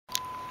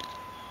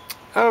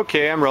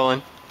Okay, I'm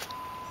rolling.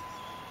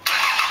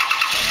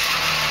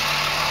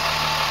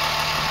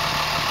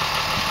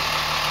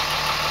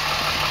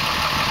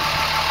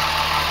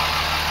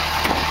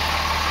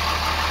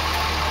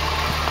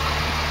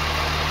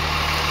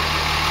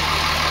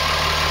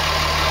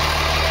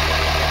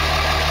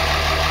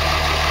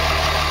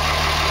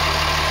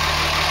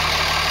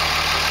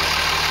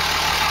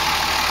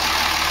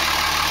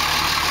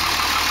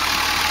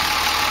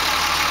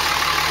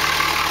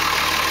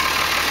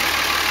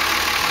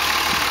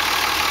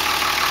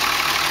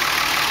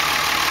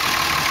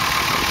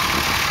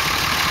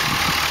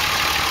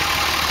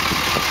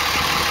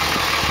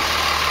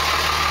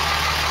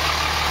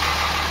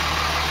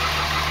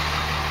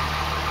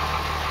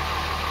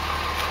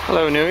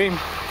 Hello, Newey.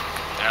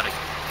 Howdy.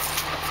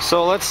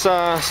 So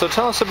so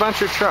tell us about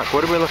your truck.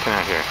 What are we looking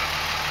at here?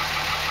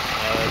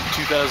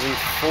 2004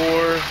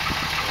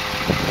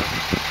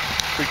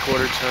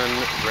 3/4 ton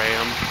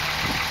Ram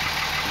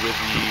with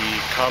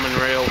the common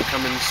rail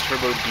Cummins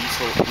turbo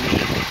diesel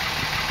engine.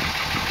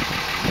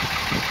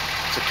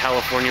 It's a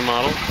California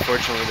model.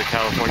 Unfortunately, the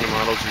California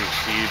models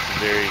received a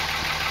very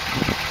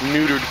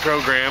neutered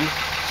program,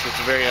 so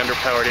it's a very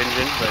underpowered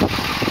engine, but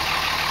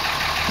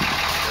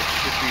that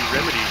should be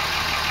remedied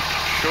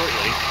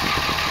shortly.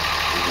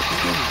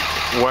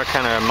 What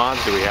kind of mods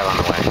do we have on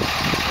the way?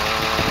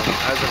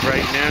 As of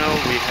right now,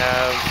 we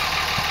have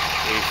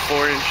a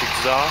 4-inch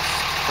exhaust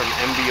from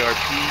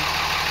MBRP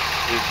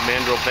with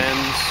mandrel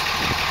bends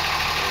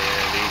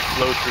and a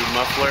flow-through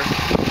muffler.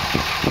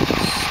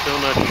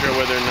 Still not sure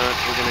whether or not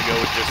we're going to go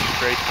with just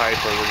straight pipe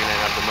or we're going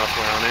to have the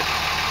muffler on it.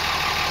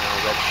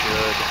 That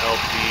should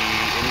help the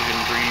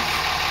engine breathe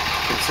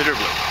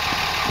considerably.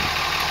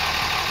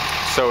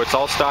 So it's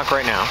all stock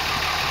right now.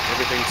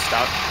 Everything's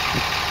stock.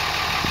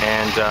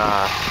 And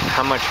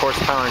how much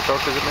horsepower and torque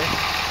does it make?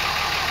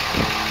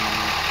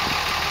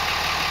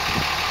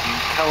 The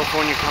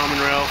California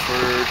Common Rail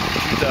for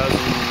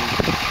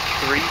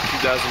 2003,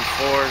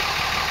 2004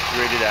 is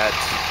rated at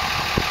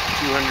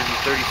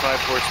 235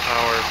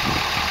 horsepower,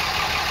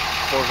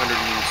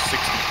 460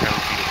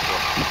 pound-feet of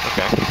torque.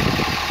 Okay.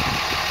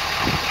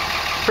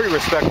 Pretty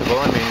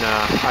respectable. I mean,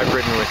 I've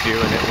ridden with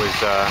you, and it was,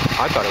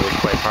 I thought it was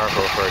quite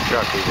powerful for a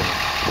truck,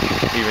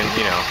 even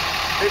you know.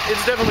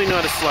 It's definitely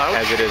not a slouch.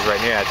 As it is right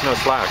now, yeah, it's no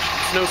slouch.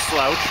 It's no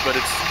slouch, but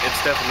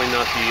it's definitely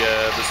not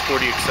the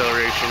sporty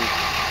acceleration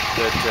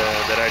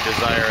that I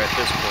desire at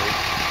this point.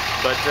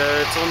 But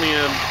it's only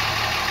a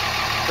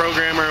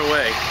programmer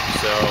away,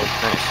 so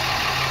nice.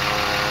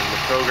 The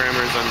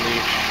programmers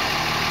unleash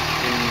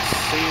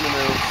insane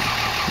amounts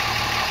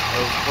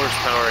of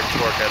horsepower and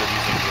torque out of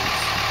these engines.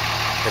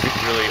 Have you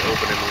really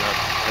opening them up?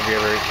 Have you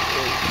ever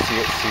see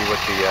what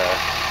the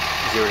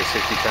 0 to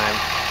 60 time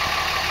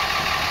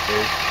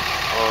is?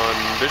 On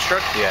this truck?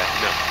 Yeah.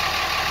 No.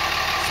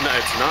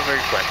 It's not very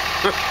quick.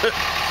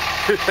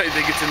 I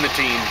think it's in the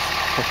teens.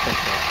 I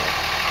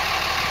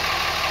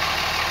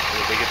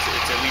think it's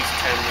at least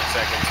 10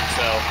 seconds or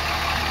so.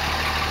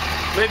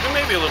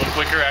 Maybe a little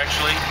quicker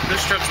actually. This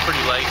truck's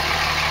pretty light.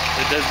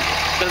 It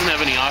doesn't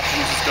have any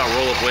options. It's got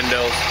roll-up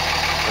windows.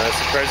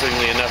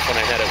 Surprisingly enough, when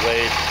I had it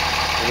weighed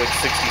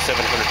 6,700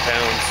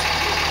 pounds,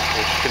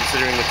 which,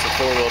 considering it's a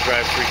 4-wheel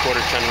drive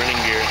 3/4 ton running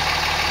gear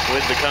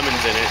with the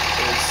Cummins in it,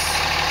 is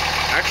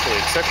actually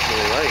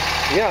exceptionally light.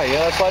 Yeah,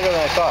 that's lighter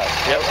than I thought.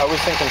 Yep. I was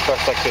thinking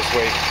trucks like this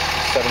weigh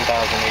 7,000,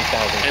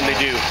 8,000. And they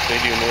do.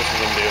 Most of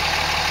them do.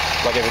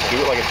 Like a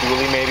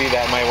dually maybe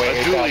that might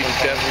weigh 8,000. A dually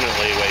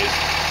definitely weighs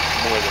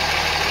more than that.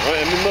 You know?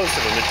 I mean, most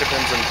of them. It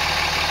depends on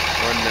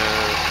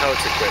how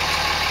it's equipped.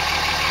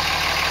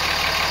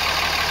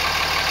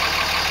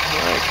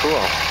 All right,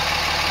 cool.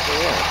 So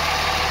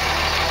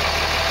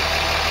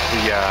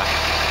yeah.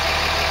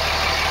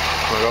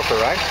 Want to go for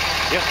a ride?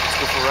 Yeah, let's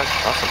go for a ride.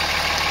 Awesome.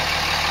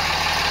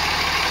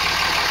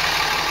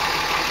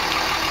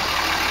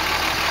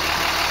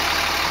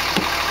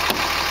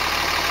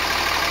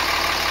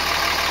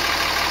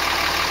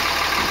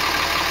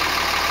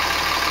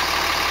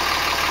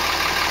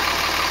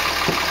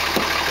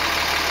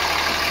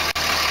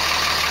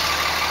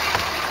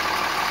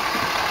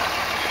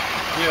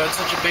 Yeah, it's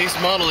such a base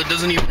model, it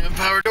doesn't even have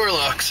power door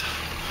locks.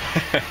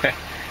 I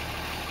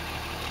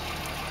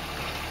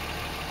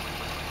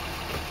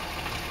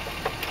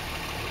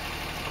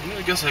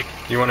guess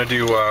You want to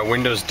do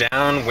windows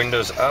down,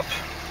 windows up?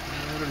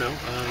 I don't know.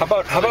 How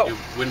about do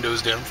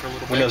windows down for a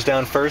little bit? Windows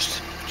down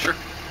first? Sure.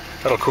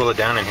 That'll cool it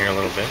down in here a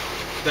little bit.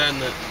 Then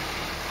the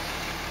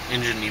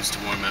engine needs to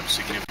warm up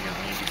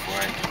significantly before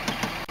I can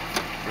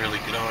really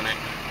get on it.